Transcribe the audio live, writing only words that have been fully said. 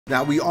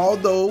Now, we all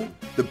know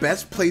the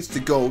best place to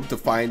go to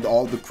find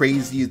all the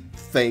crazy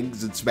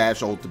things in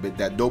Smash Ultimate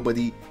that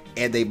nobody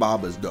and they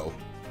mamas know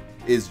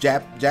is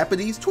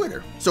Japanese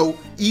Twitter. So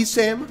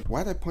ESAM,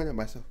 why did I point at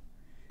myself?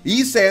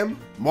 ESAM,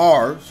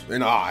 Mars,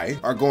 and I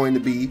are going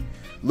to be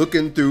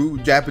looking through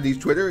Japanese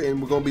Twitter,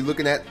 and we're going to be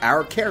looking at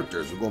our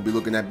characters. We're going to be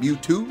looking at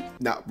Mewtwo,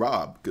 not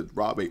Rob, because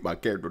Rob ain't my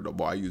character no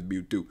more. I use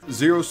Mewtwo.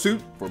 Zero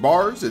Suit for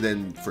Mars, and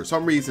then for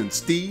some reason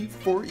Steve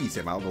for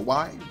ESAM. I don't know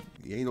why.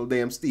 He ain't no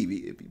damn Steve.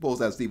 If he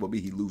pulls out Steve on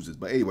me, he loses.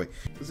 But anyway,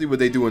 let's see what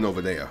they doing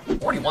over there.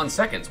 41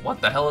 seconds.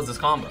 What the hell is this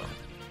combo?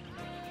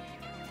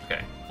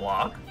 Okay,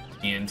 block,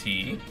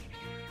 TNT,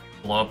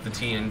 blow up the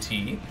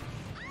TNT.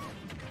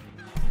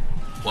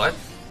 What?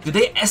 Did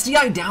they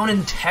SDI down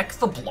and tech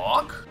the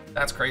block?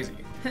 That's crazy.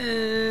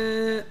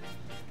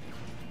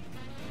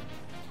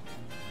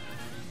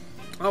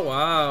 Oh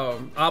wow,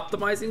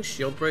 optimizing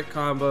shield break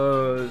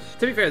combos.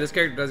 To be fair, this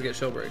character does get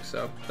shield break,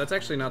 so that's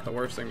actually not the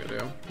worst thing to do.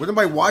 What am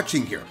I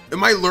watching here?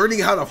 Am I learning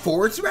how to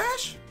forward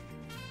smash?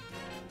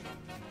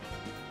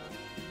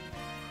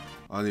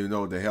 I don't even know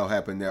what the hell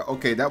happened there.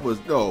 Okay, that was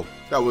no.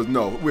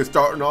 We're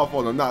starting off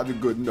on a not a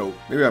good note.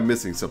 Maybe I'm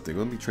missing something.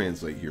 Let me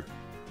translate here.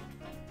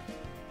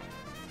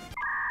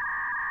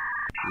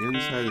 The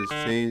inside is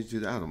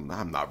changed.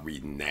 I'm not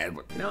reading that.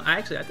 You know,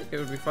 actually, I think it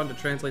would be fun to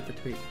translate the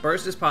tweet.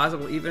 Burst is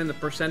possible even in the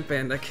percent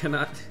band that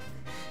cannot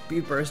be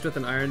burst with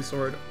an iron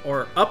sword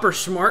or upper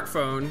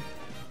smartphone.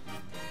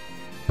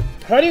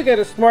 How do you get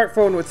a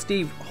smartphone with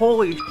Steve?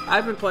 Holy,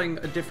 I've been playing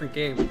a different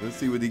game. Let's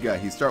see what he got.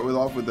 He start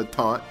off with a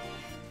taunt.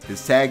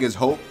 His tag is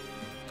Hope.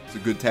 It's a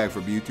good tag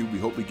for Mewtwo. We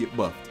hope we get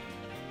buffed.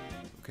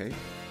 Okay.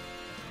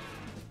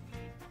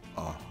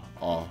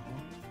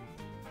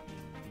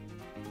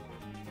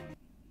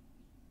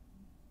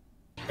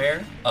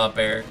 Air, up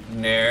air,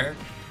 nair,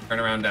 turn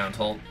around down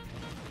tilt,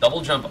 double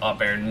jump up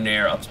air,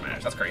 nair up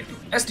smash. That's crazy.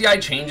 SDI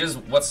changes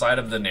what side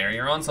of the nair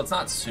you're on, so it's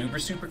not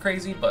super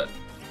crazy, but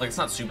like it's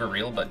not super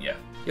real, but yeah.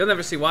 You'll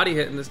never see WaDi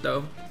hitting this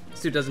though.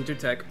 This dude doesn't do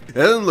tech. That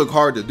doesn't look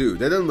hard to do.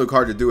 That doesn't look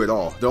hard to do at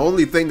all. The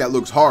only thing that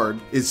looks hard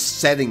is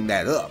setting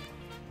that up.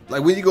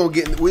 Like when you gonna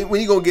get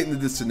into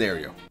this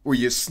scenario where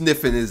you're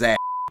sniffing his ass.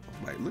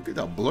 Like look at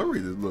how blurry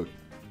this look.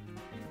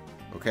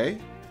 Okay.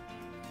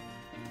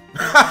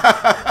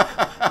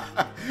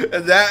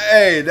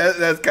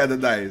 That's kind of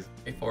nice.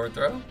 A forward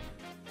throw,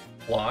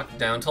 block,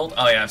 down tilt.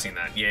 Oh yeah, I've seen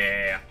that.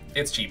 Yeah,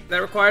 it's cheap.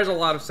 That requires a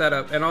lot of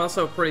setup and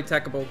also pretty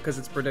techable because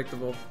it's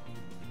predictable.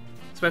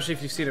 Especially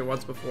if you've seen it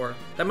once before.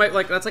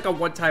 That's like a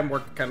one-time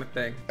work kind of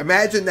thing.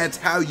 Imagine that's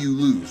how you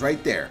lose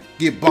right there.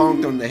 Get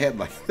bonked on the head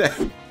like that.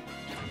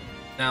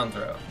 Down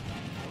throw.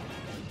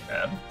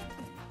 Jab.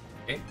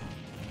 Okay.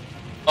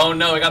 Oh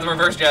no, I got the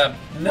reverse jab.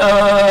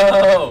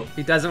 No!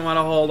 He doesn't want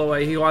to hold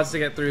away. He wants to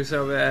get through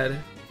so bad.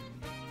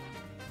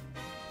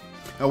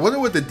 I wonder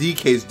what the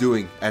DK's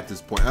doing at this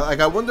point.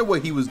 I wonder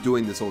what he was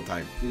doing this whole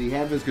time. Did he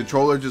have his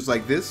controller just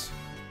like this?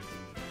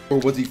 Or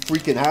was he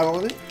freaking out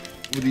on it?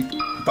 Was he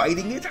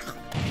biting it?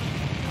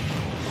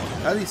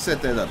 How did he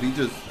set that up? He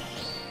just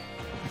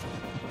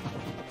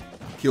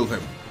killed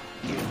him.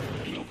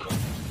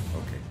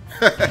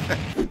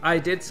 Okay. I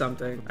did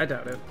something. I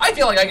doubt it. I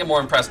feel like I get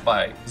more impressed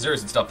by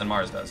Zeus and stuff than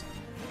Mars does.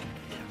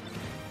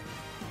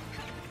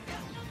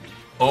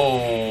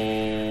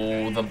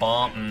 Oh, the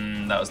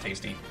bomb. That was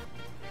tasty.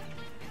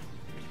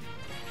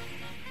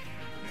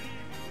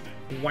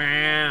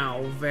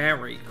 Wow,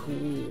 very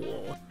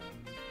cool.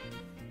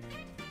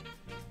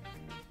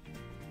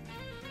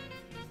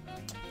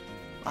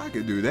 I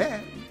could do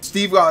that.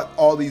 Steve got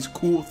all these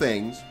cool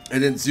things,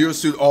 and then Zero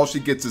Suit, all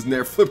she gets is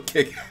Nair flip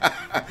kick.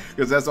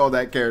 Because that's all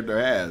that character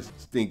has.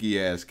 Stinky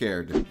ass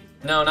character.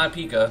 No, not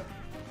Pika.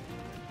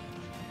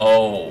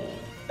 Oh,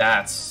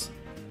 that's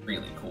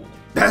really cool.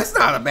 That's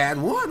not a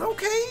bad one,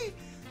 okay.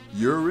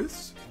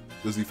 Eurus.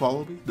 Does he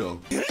follow me?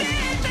 No.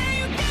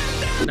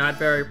 Not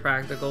very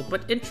practical,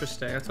 but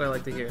interesting. That's what I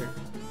like to hear.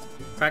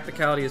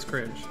 Practicality is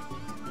cringe.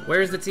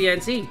 Where's the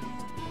TNT?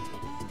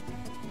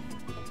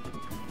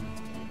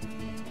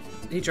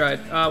 He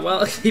tried.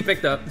 Well, he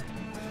picked up.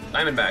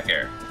 Diamond back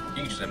air.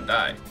 You just didn't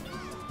die.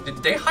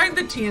 Did they hide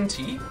the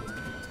TNT?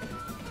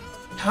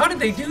 How did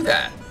they do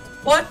that?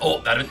 What? Oh,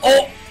 that is.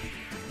 Oh!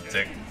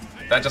 Sick.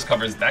 That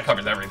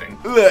covers everything.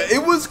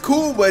 It was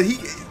cool, but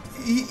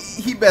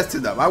he messed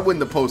it up. I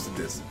wouldn't have posted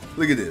this.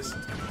 Look at this.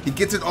 He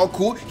gets it all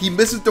cool. He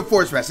misses the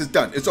force smash. It's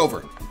done. It's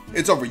over.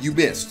 It's over. You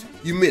missed.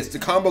 You missed. The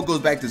combo goes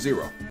back to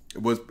 0.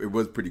 It was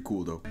pretty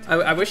cool though.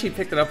 I wish he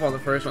picked it up on the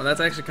first one. That's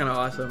actually kind of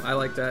awesome. I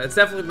like that. It's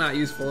definitely not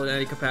useful in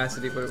any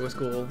capacity, but it was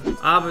cool.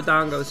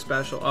 Abadango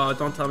special. Oh,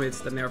 don't tell me it's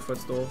the Nair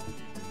footstool.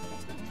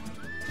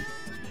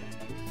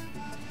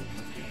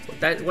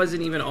 That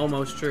wasn't even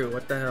almost true.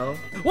 What the hell?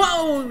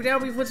 Whoa!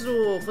 Down B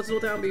footstool. Footstool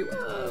down B.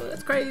 Whoa!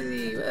 That's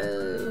crazy.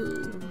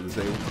 Whoa.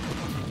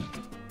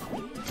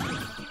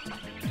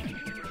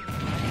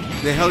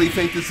 The hell he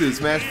think this is,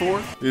 Smash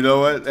 4? You know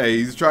what? Hey,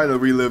 he's trying to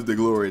relive the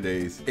glory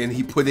days. And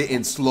he put it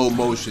in slow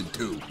motion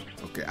too.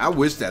 Okay, I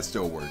wish that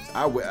still works.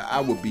 I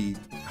would be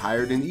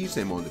higher than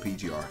ESAM on the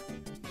PGR.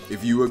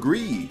 If you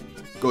agree,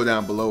 go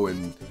down below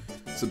and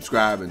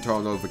subscribe and turn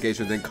on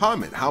notifications, and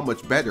comment how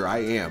much better I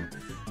am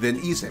than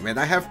ESAM. And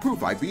I have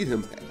proof. I beat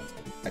him.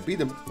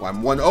 Well,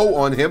 I'm 1-0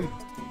 on him.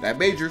 That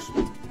majors.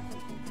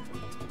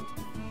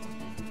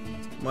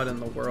 What in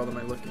the world am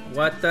I looking?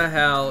 What the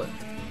hell?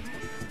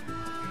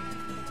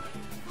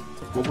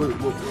 What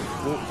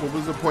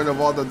was the point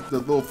of all the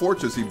little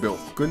fortress he built?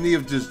 Couldn't he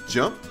have just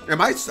jumped?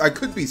 I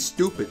could be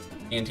stupid.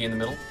 TNT in the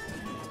middle.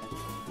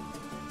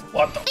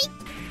 What the?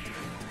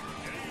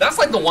 That's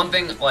like the one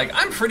thing, like,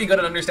 I'm pretty good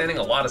at understanding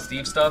a lot of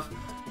Steve stuff.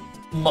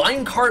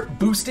 Minecart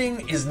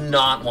boosting is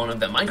not one of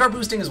them. Minecart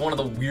boosting is one of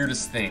the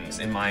weirdest things,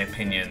 in my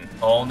opinion.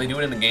 Oh, and they do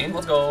it in the game?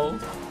 Let's go.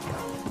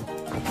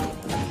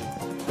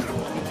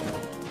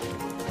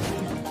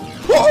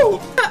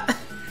 Whoa!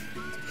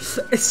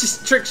 It's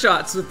just trick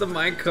shots with the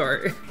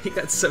minecart. He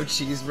got so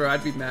cheesed, bro.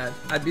 I'd be mad.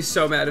 I'd be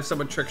so mad if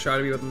someone trick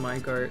shotted me with a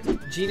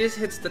minecart. Genius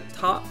hits the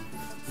top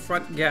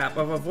front gap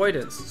of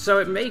avoidance, so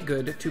it may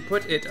good to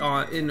put it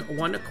on in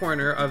one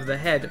corner of the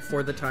head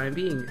for the time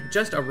being.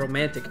 Just a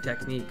romantic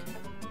technique.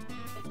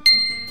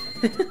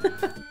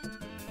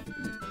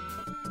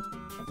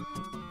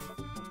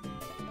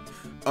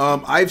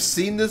 I've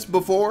seen this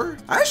before.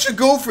 I should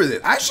go for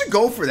this. I should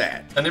go for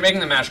that. And they're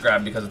making the mash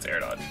grab because it's air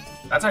dodge.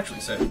 That's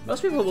actually sick.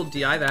 Most people will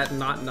DI that and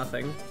not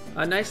nothing.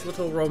 A nice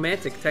little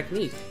romantic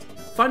technique.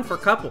 Fun for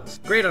couples.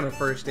 Great on a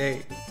first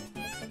date.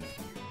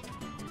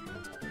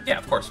 Yeah,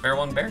 of course. Fair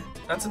one, bear.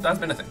 That's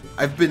been a thing.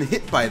 I've been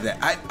hit by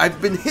that.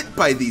 I've been hit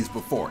by these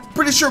before.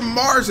 Pretty sure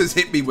Mars has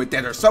hit me with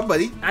that, or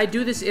somebody. I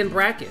do this in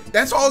bracket.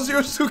 That's all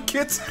Zero Suit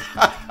gets.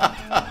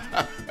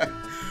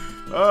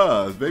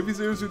 Baby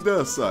Zero Suit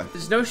does suck.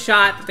 There's no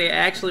shot that they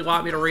actually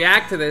want me to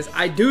react to this.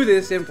 I do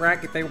this in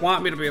bracket. They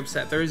want me to be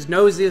upset. There is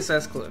no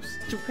ZSS clips.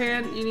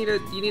 Japan, you need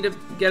to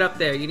get up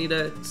there. You need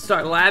to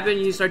start labbing.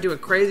 You need to start doing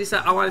crazy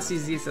stuff. I want to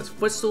see ZSS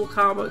footstool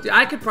combo. Dude,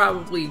 I could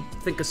probably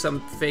think of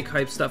some fake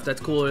hype stuff that's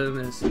cooler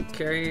than this.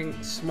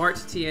 Carrying smart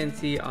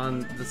TNT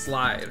on the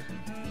slide.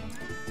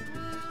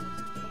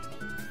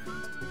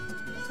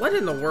 What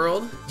in the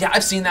world? Yeah,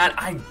 I've seen that.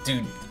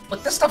 Dude.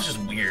 Look, this stuff's just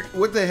weird.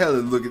 What the hell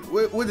is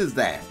what is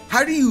that?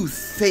 How do you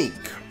think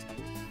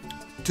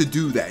to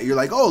do that? You're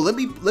like, oh, let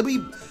me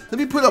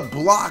put a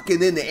block and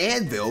then the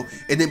anvil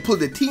and then put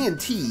the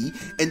TNT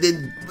and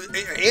then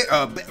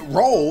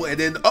roll and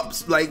then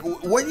ups. Like,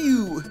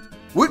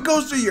 what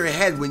goes through your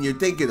head when you're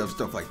thinking of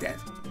stuff like that?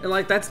 And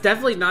like, that's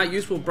definitely not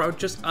useful, bro.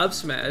 Just up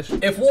smash.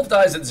 If Wolf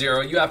dies at 0,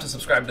 you have to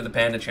subscribe to the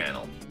Panda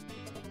channel.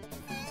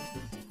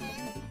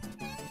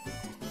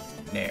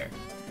 Nair.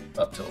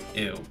 Up tilt.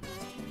 Ew.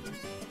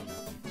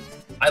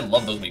 I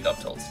love those weak up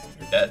tilts.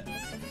 You're dead.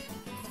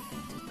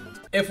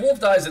 If Wolf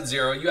dies at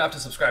 0, you have to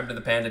subscribe to the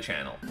Panda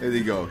channel. There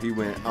you go. He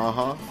went,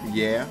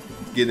 yeah.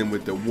 Get him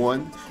with the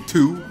 1,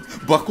 2,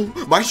 buckle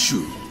my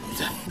shoes.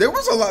 There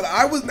was a lot.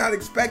 I was not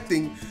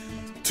expecting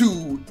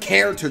to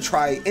care to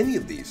try any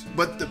of these,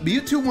 but the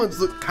Mewtwo ones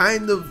look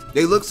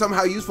they look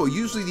somehow useful.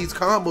 Usually these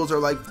combos are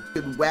like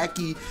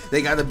wacky.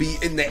 They gotta be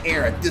in the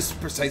air at this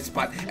precise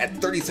spot at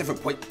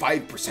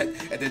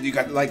 37.5%, and then you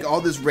got like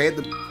all this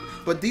random,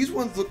 but these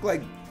ones look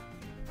like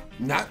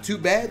not too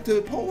bad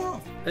to pull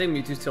off. I think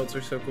Mewtwo's tilts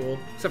are so cool,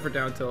 except for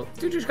down tilt.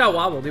 Dude just got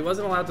wobbled. He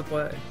wasn't allowed to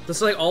play. This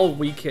is like all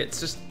weak hits.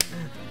 Just.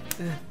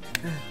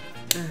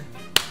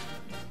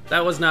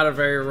 That was not a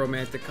very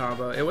romantic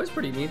combo. It was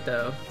pretty neat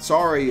though.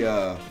 Sorry,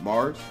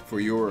 Mars, for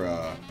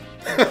your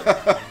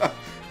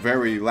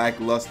very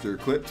lackluster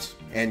clips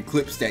and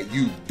clips that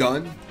you've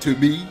done to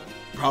me,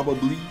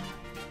 probably.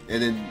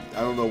 And then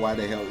I don't know why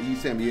the hell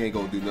ESAM, you ain't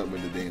gonna do nothing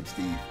with the damn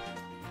Steve.